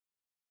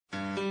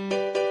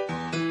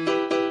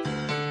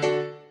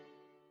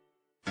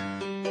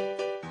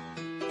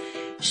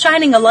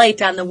shining a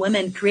light on the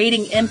women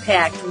creating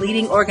impact,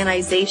 leading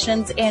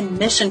organizations, and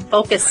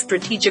mission-focused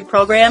strategic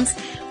programs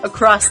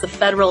across the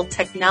federal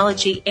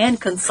technology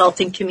and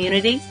consulting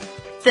community.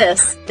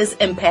 This is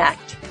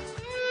Impact.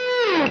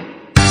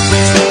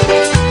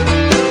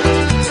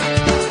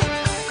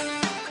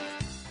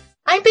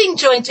 I'm being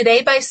joined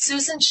today by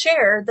Susan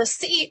Scher, the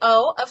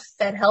CEO of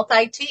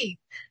FedHealthIT.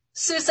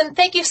 Susan,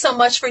 thank you so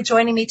much for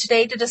joining me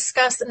today to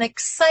discuss an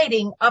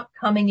exciting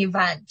upcoming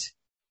event.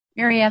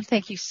 Marianne,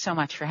 thank you so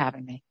much for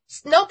having me.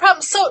 No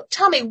problem. So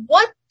tell me,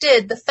 what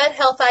did the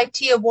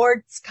FedHealthIT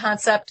Awards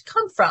concept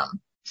come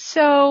from?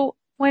 So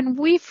when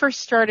we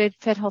first started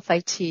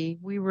FedHealthIT,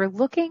 we were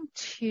looking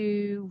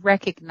to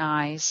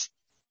recognize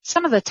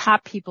some of the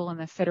top people in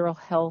the federal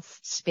health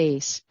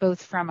space,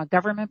 both from a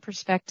government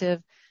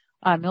perspective,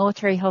 a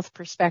military health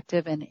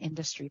perspective, and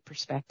industry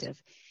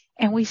perspective.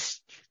 And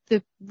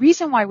the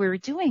reason why we were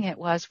doing it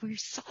was we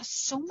saw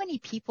so many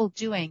people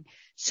doing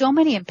so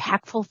many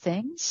impactful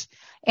things.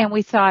 And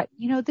we thought,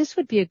 this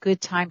would be a good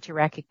time to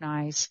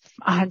recognize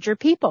 100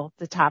 people,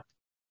 the top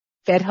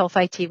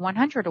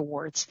FedHealthIT100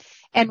 awards.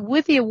 And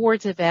with the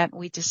awards event,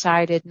 we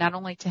decided not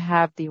only to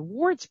have the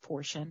awards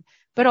portion,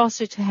 but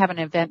also to have an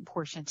event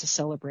portion to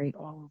celebrate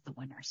all of the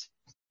winners.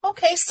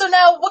 Okay, so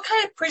now what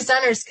kind of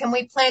presenters can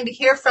we plan to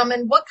hear from,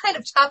 and what kind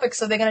of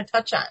topics are they going to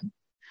touch on?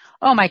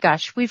 Oh my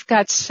gosh, we've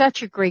got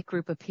such a great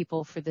group of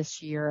people for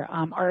this year.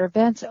 Our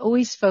events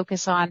always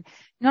focus on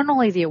not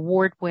only the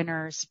award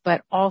winners,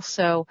 but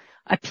also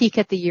a peek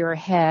at the year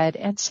ahead.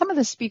 And some of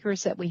the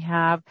speakers that we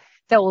have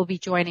that will be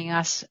joining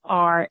us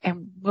are,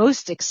 and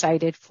most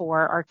excited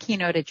for, our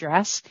keynote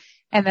address,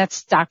 and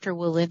that's Dr.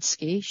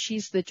 Walensky.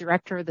 She's the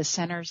director of the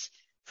Centers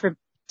for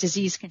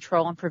Disease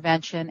Control and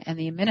Prevention and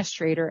the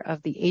administrator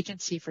of the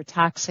Agency for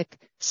Toxic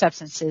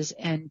Substances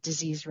and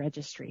Disease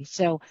Registry.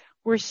 So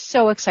we're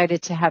so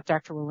excited to have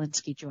Dr.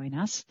 Walensky join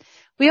us.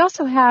 We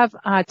also have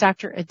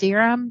Dr.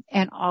 Adiram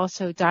and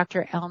also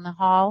Dr. El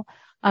Nahal,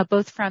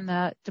 both from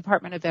the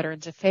Department of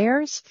Veterans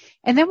Affairs.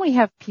 And then we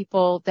have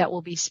people that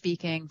will be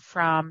speaking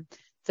from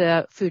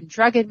the Food and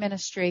Drug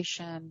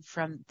Administration,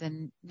 from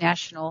the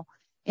National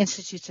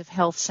Institutes of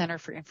Health Center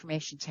for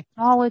Information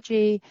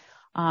Technology.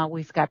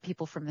 We've got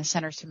people from the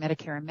Centers for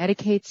Medicare and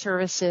Medicaid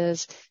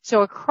Services.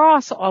 So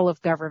across all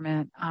of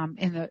government,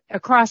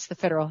 across the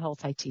federal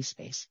health IT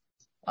space.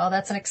 Well,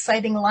 that's an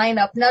exciting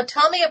lineup. Now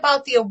tell me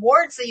about the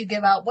awards that you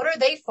give out. What are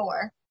they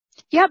for?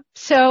 Yep.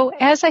 So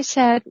as I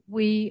said,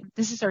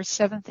 this is our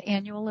 7th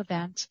annual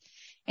event,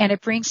 and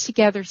it brings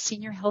together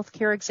senior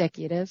healthcare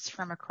executives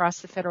from across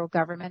the federal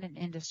government and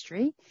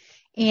industry.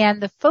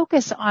 And the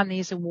focus on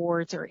these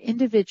awards are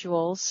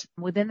individuals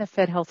within the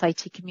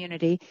FedHealthIT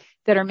community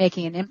that are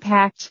making an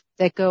impact,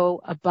 that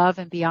go above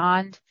and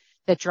beyond,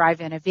 that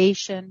drive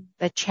innovation,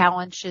 they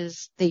challenge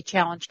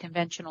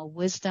conventional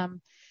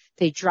wisdom,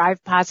 they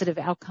drive positive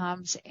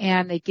outcomes,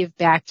 and they give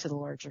back to the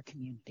larger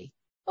community.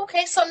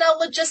 Okay, so now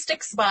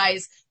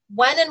logistics-wise,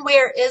 when and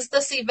where is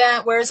this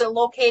event? Where is it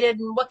located,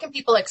 and what can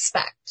people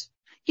expect?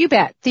 You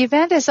bet. The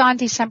event is on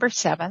December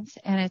 7th,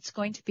 and it's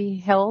going to be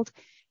held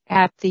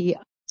at the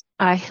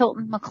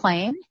Hilton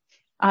McLean.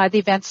 The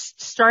event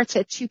starts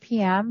at 2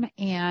 p.m.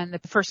 and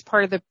the first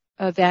part of the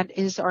event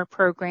is our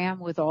program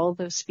with all of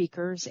those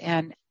speakers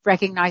and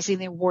recognizing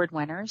the award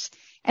winners.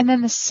 And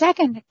then the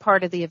second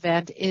part of the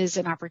event is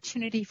an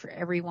opportunity for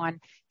everyone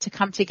to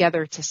come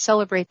together to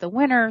celebrate the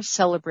winners,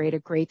 celebrate a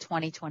great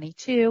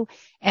 2022,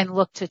 and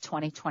look to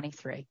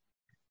 2023.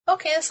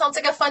 Okay, that sounds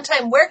like a fun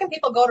time. Where can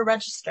people go to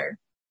register?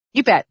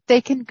 You bet.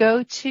 They can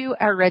go to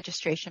our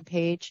registration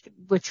page,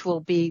 which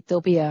there'll be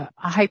a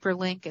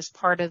hyperlink as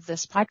part of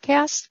this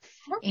podcast,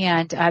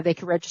 and they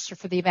can register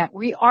for the event.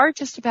 We are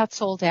just about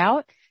sold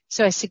out,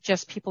 so I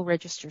suggest people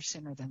register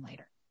sooner than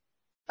later.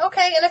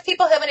 Okay, and if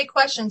people have any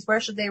questions, where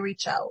should they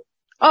reach out?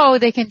 Oh,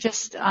 they can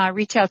just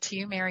reach out to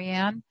you,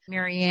 Marianne,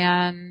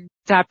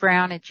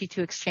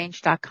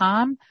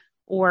 marianne.brown@g2exchange.com,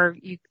 or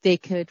they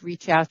could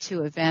reach out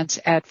to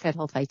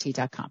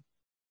events@fedhealthit.com.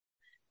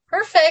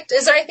 Perfect.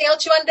 Is there anything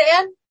else you wanted to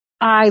add?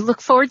 I look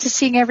forward to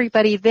seeing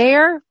everybody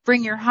there.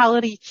 Bring your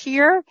holiday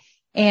cheer,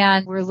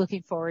 and we're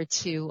looking forward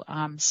to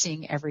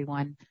seeing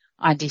everyone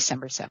on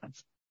December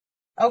 7th.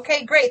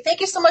 Okay, great.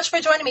 Thank you so much for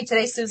joining me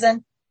today,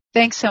 Susan.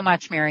 Thanks so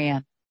much,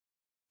 Marianne.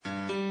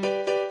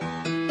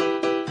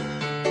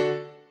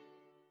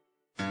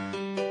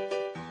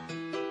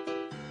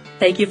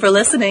 Thank you for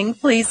listening.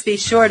 Please be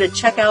sure to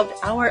check out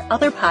our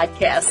other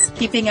podcasts,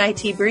 Keeping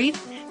IT Brief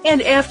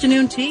and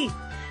Afternoon Tea,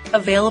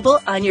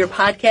 available on your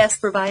podcast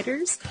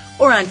providers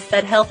or on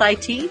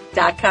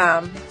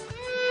FedHealthIT.com.